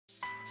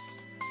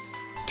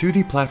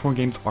2D platform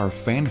games are a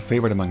fan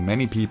favorite among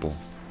many people.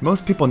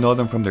 Most people know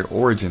them from their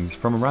origins,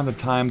 from around the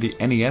time the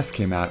NES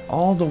came out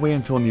all the way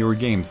until newer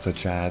games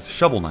such as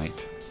Shovel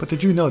Knight. But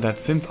did you know that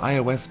since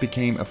iOS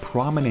became a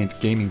prominent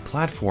gaming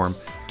platform,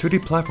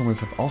 2D platformers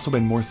have also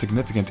been more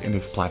significant in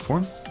this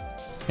platform?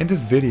 In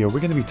this video, we're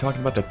going to be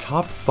talking about the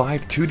top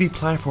 5 2D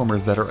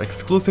platformers that are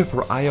exclusive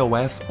for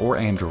iOS or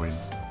Android.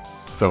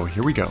 So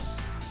here we go.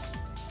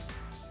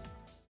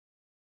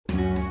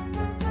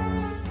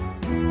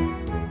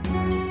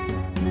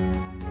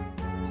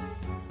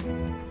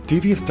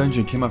 Devious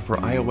Dungeon came out for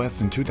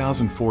iOS in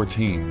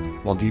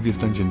 2014, while Devious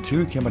Dungeon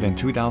 2 came out in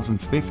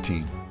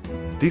 2015.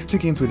 These two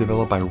games were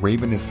developed by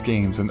Ravenous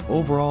Games, and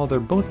overall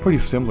they're both pretty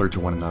similar to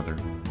one another.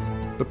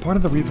 But part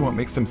of the reason what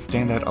makes them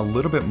stand out a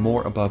little bit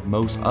more above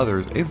most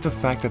others is the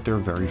fact that they're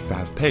very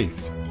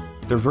fast-paced.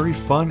 They're very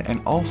fun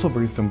and also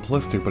very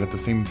simplistic, but at the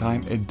same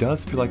time it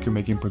does feel like you're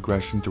making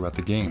progression throughout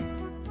the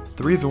game.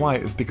 The reason why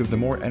is because the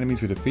more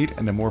enemies you defeat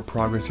and the more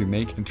progress you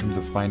make in terms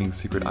of finding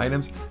secret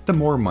items, the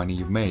more money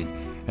you've made.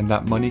 And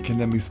that money can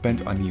then be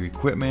spent on new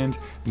equipment,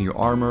 new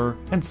armor,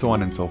 and so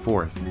on and so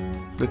forth.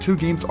 The two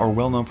games are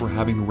well known for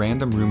having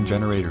random room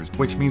generators,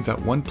 which means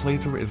that one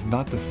playthrough is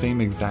not the same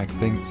exact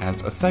thing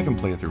as a second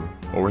playthrough,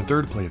 or a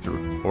third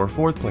playthrough, or a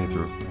fourth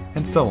playthrough,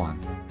 and so on.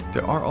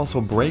 There are also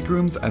break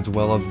rooms as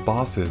well as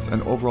bosses,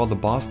 and overall the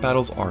boss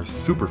battles are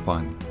super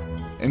fun.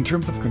 In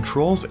terms of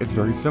controls, it's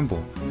very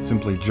simple.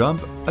 Simply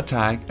jump,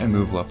 attack, and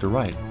move left or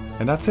right.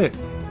 And that's it.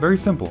 Very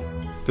simple.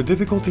 The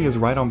difficulty is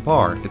right on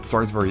par. It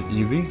starts very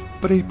easy,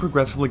 but it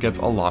progressively gets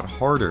a lot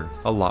harder,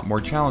 a lot more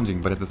challenging,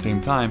 but at the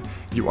same time,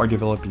 you are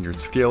developing your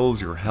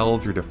skills, your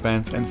health, your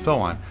defense, and so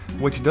on,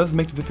 which does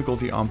make the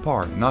difficulty on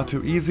par. Not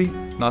too easy,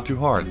 not too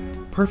hard.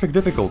 Perfect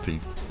difficulty.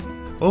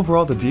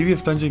 Overall, the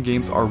Devious Dungeon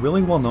games are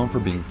really well known for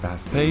being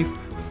fast-paced,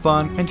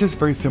 fun, and just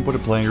very simple to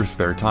play in your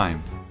spare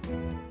time.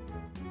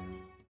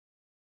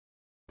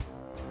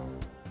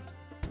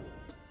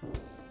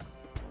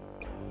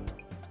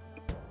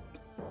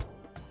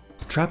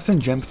 Traps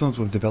and Gemstones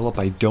was developed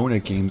by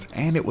Donut Games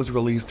and it was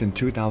released in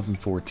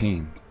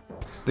 2014.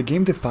 The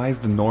game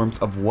defies the norms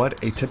of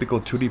what a typical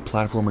 2D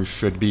platformer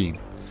should be.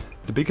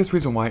 The biggest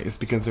reason why is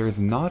because there is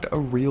not a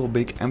real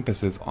big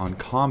emphasis on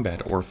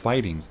combat or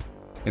fighting.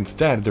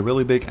 Instead, the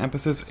really big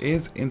emphasis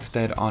is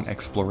instead on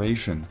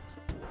exploration.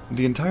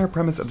 The entire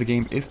premise of the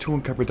game is to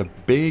uncover the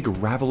big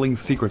raveling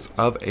secrets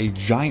of a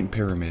giant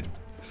pyramid.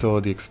 So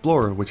the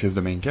explorer, which is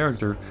the main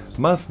character,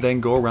 must then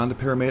go around the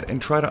pyramid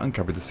and try to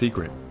uncover the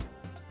secret.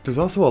 There's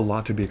also a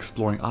lot to be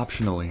exploring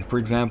optionally, for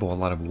example a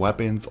lot of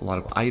weapons, a lot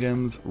of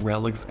items,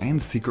 relics,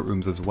 and secret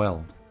rooms as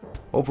well.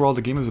 Overall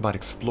the game is about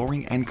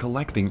exploring and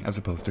collecting as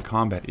opposed to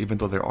combat. Even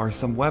though there are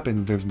some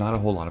weapons, there's not a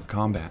whole lot of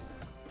combat.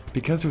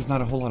 Because there's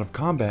not a whole lot of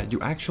combat,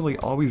 you actually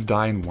always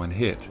die in one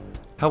hit.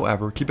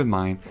 However, keep in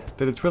mind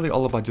that it's really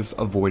all about just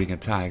avoiding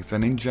attacks,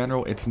 and in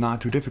general it's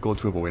not too difficult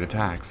to avoid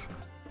attacks.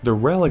 The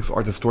relics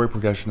are the story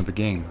progression of the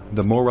game.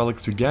 The more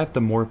relics you get,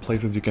 the more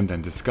places you can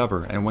then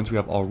discover, and once you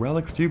have all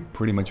relics, you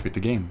pretty much beat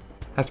the game.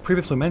 As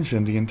previously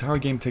mentioned, the entire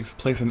game takes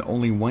place in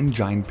only one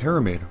giant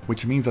pyramid,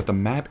 which means that the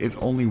map is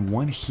only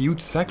one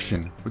huge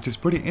section, which is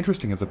pretty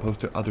interesting as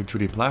opposed to other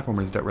 2D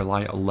platformers that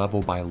rely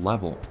level by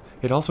level.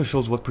 It also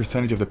shows what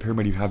percentage of the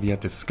pyramid you have yet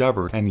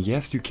discovered, and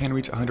yes, you can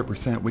reach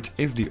 100%, which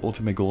is the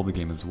ultimate goal of the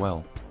game as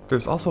well.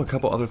 There's also a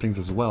couple other things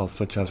as well,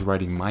 such as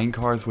riding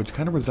minecars, which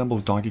kind of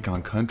resembles Donkey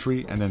Kong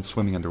Country, and then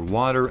swimming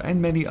underwater,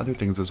 and many other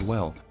things as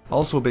well.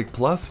 Also a big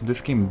plus,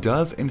 this game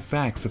does in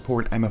fact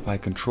support MFI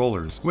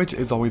controllers, which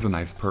is always a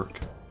nice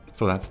perk.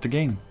 So that's the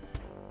game.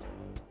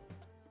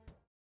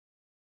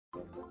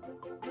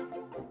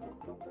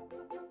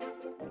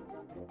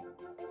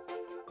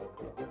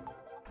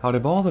 Out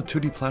of all the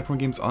 2D platform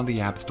games on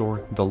the App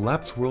Store, the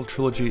Left's World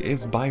trilogy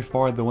is by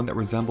far the one that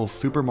resembles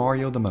Super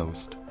Mario the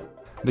most.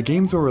 The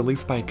games were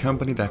released by a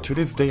company that to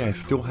this day I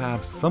still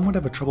have somewhat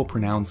of a trouble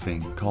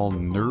pronouncing, called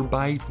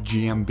Nerbite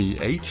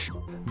GmbH.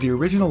 The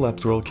original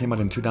Left's World came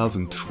out in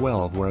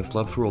 2012, whereas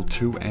Left's World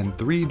 2 and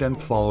 3 then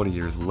followed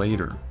years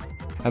later.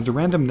 As a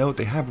random note,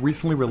 they have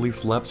recently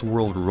released Left's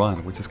World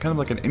Run, which is kind of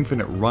like an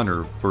infinite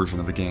runner version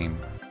of the game.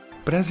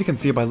 But as you can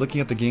see by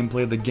looking at the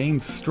gameplay, the game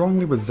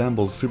strongly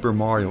resembles Super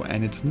Mario,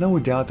 and it's no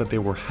doubt that they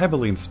were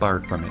heavily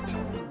inspired from it.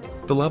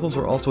 The levels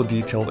are also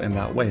detailed in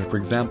that way, for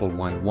example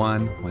 1-1,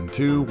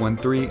 1-2,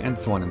 1-3, and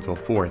so on and so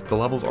forth. The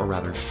levels are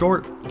rather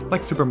short,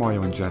 like Super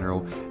Mario in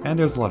general, and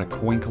there's a lot of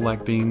coin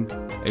collecting,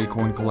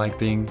 acorn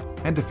collecting,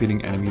 and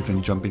defeating enemies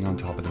and jumping on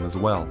top of them as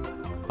well.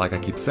 Like I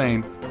keep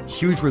saying,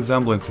 huge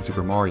resemblance to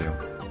Super Mario.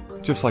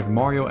 Just like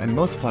Mario and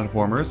most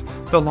platformers,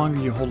 the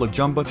longer you hold a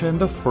jump button,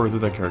 the further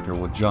the character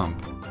will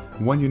jump.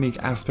 One unique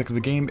aspect of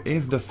the game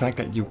is the fact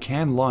that you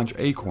can launch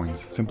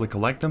acorns, simply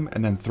collect them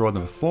and then throw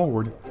them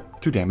forward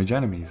to damage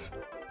enemies.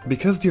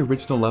 Because the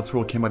original Left's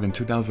World came out in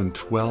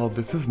 2012,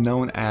 this is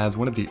known as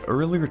one of the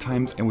earlier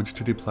times in which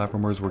 2D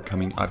platformers were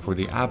coming out for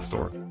the App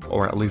Store,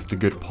 or at least the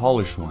good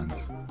polished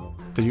ones.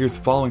 The years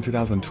following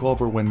 2012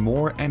 were when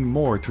more and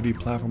more 2D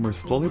platformers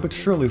slowly but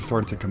surely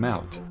started to come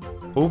out.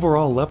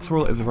 Overall, Lep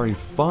Swirl is a very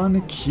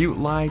fun,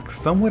 cute-like,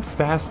 somewhat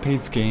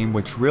fast-paced game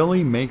which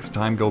really makes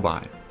time go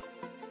by.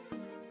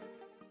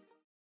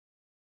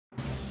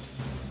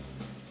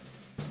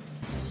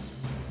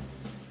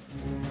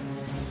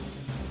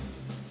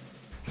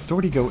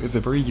 Story-Go is a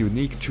very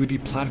unique 2D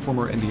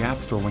platformer in the App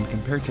Store when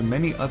compared to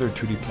many other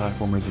 2D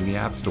platformers in the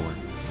App Store.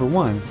 For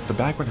one, the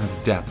background has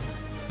depth.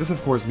 This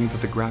of course means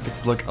that the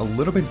graphics look a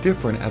little bit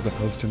different as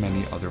opposed to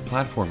many other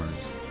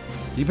platformers.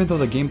 Even though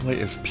the gameplay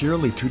is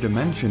purely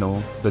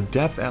two-dimensional, the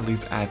depth at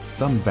least adds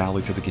some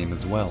value to the game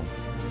as well.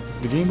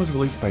 The game was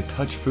released by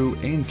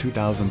TouchFu in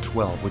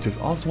 2012, which is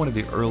also one of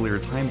the earlier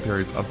time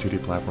periods of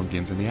 2D platform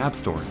games in the App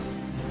Store.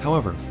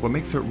 However, what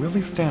makes it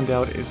really stand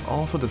out is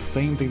also the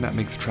same thing that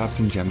makes Traps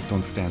and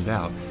Gemstones stand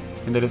out,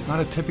 in that it's not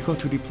a typical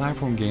 2D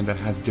platform game that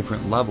has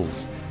different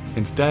levels.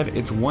 Instead,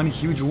 it's one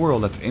huge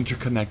world that's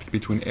interconnected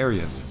between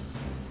areas.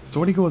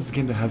 Story-Go is a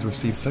game that has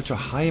received such a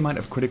high amount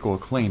of critical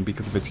acclaim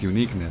because of its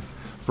uniqueness.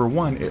 For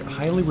one, it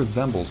highly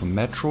resembles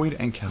Metroid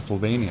and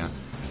Castlevania,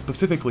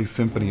 specifically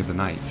Symphony of the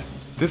Night.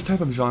 This type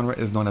of genre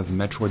is known as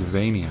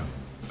Metroidvania,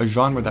 a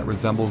genre that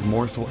resembles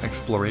more so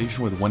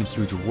exploration with one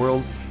huge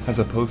world as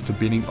opposed to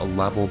beating a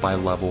level by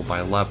level by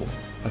level.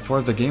 As far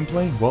as the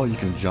gameplay, well, you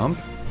can jump,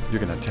 you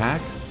can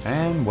attack,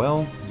 and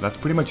well, that's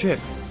pretty much it.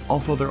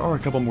 Although there are a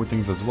couple more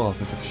things as well,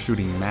 such as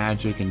shooting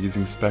magic and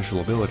using special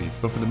abilities,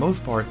 but for the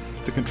most part,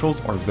 the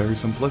controls are very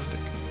simplistic.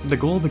 The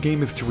goal of the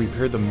game is to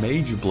repair the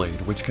Mage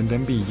Blade, which can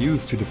then be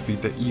used to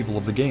defeat the evil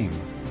of the game.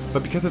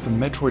 But because it's a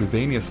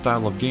Metroidvania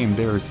style of game,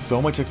 there is so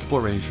much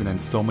exploration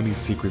and so many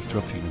secrets to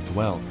obtain as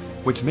well,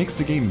 which makes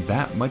the game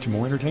that much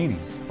more entertaining.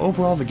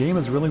 Overall, the game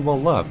is really well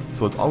loved,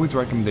 so it's always a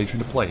recommendation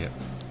to play it.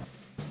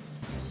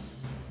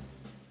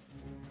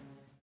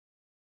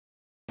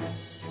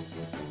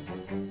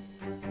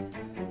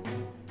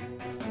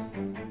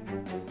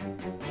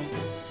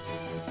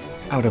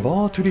 Out of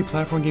all 2D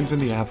platform games in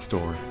the App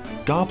Store,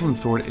 Goblin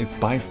Sword is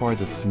by far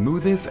the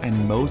smoothest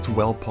and most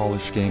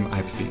well-polished game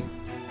I've seen.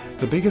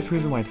 The biggest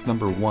reason why it's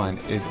number one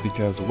is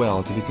because,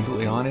 well, to be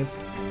completely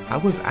honest, I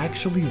was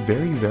actually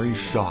very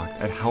shocked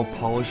at how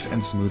polished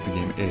and smooth the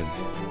game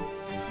is.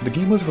 The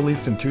game was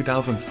released in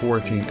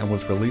 2014 and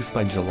was released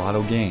by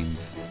Gelato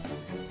Games.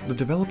 The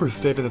developers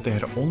stated that they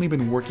had only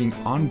been working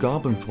on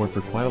Goblin Sword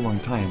for quite a long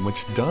time,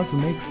 which does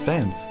make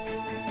sense.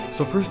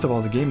 So first of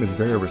all, the game is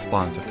very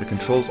responsive. The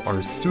controls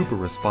are super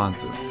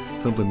responsive.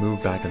 Simply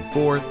move back and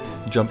forth,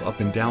 jump up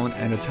and down,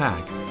 and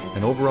attack.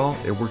 And overall,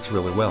 it works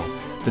really well.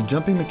 The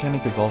jumping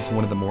mechanic is also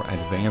one of the more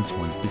advanced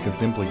ones because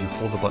simply you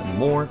hold the button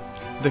more,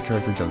 the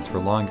character jumps for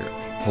longer.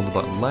 Hold the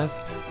button less,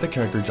 the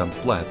character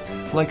jumps less,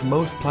 like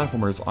most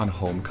platformers on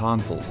home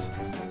consoles.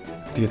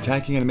 The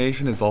attacking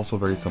animation is also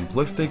very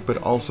simplistic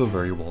but also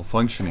very well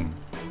functioning.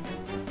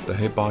 The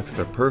hitboxes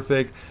are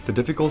perfect, the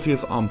difficulty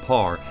is on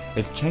par.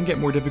 It can get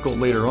more difficult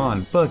later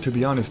on, but to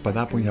be honest, by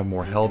that point you have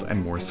more health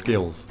and more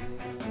skills.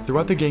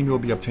 Throughout the game you will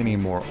be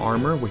obtaining more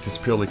armor, which is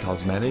purely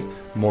cosmetic,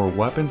 more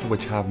weapons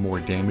which have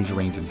more damage,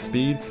 range, and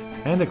speed,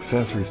 and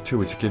accessories too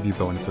which give you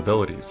bonus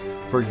abilities.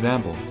 For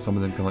example, some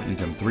of them can let you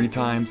jump 3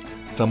 times,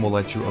 some will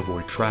let you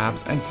avoid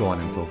traps, and so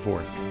on and so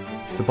forth.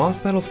 The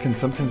boss battles can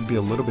sometimes be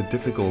a little bit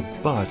difficult,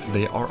 but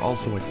they are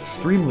also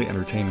extremely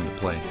entertaining to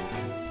play.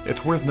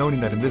 It's worth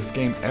noting that in this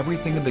game,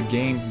 everything in the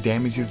game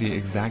damages the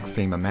exact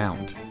same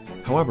amount.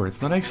 However,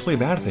 it's not actually a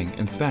bad thing.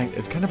 In fact,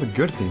 it's kind of a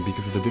good thing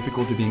because of the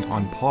difficulty being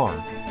on par.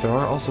 There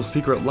are also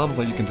secret levels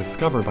that you can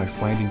discover by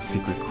finding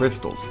secret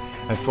crystals.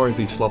 As far as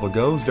each level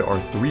goes, there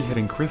are 3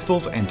 hidden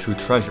crystals and 2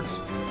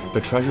 treasures.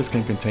 The treasures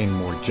can contain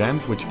more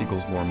gems, which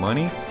equals more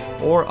money,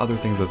 or other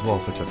things as well,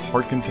 such as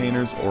heart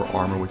containers or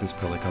armor, which is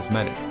purely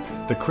cosmetic.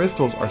 The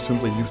crystals are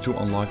simply used to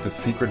unlock the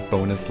secret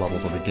bonus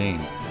levels of the game.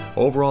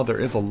 Overall, there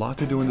is a lot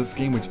to do in this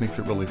game which makes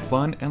it really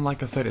fun, and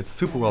like I said, it's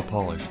super well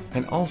polished.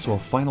 And also a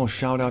final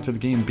shout out to the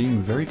game being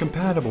very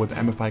compatible with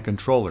MFI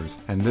controllers,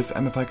 and this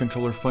MFI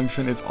controller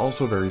function is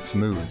also very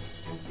smooth.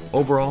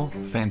 Overall,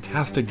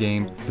 fantastic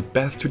game, the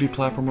best 2D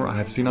platformer I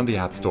have seen on the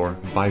App Store,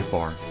 by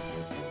far.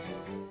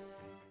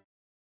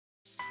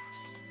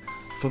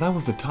 So that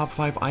was the top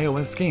 5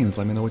 iOS games.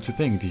 Let me know what you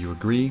think. Do you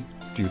agree?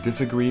 Do you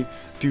disagree?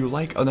 Do you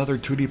like another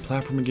 2D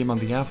platforming game on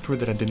the App Store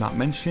that I did not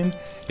mention?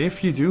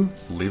 If you do,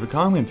 leave a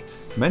comment.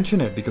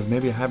 Mention it because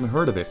maybe I haven't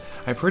heard of it.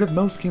 I've heard of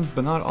most games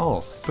but not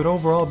all. But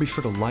overall, be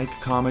sure to like,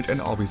 comment, and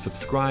always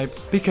subscribe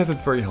because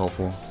it's very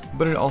helpful.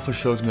 But it also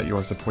shows me that you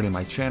are supporting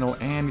my channel,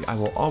 and I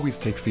will always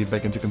take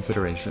feedback into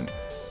consideration.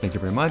 Thank you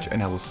very much,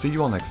 and I will see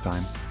you all next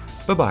time.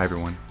 Bye bye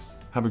everyone.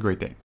 Have a great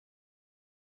day.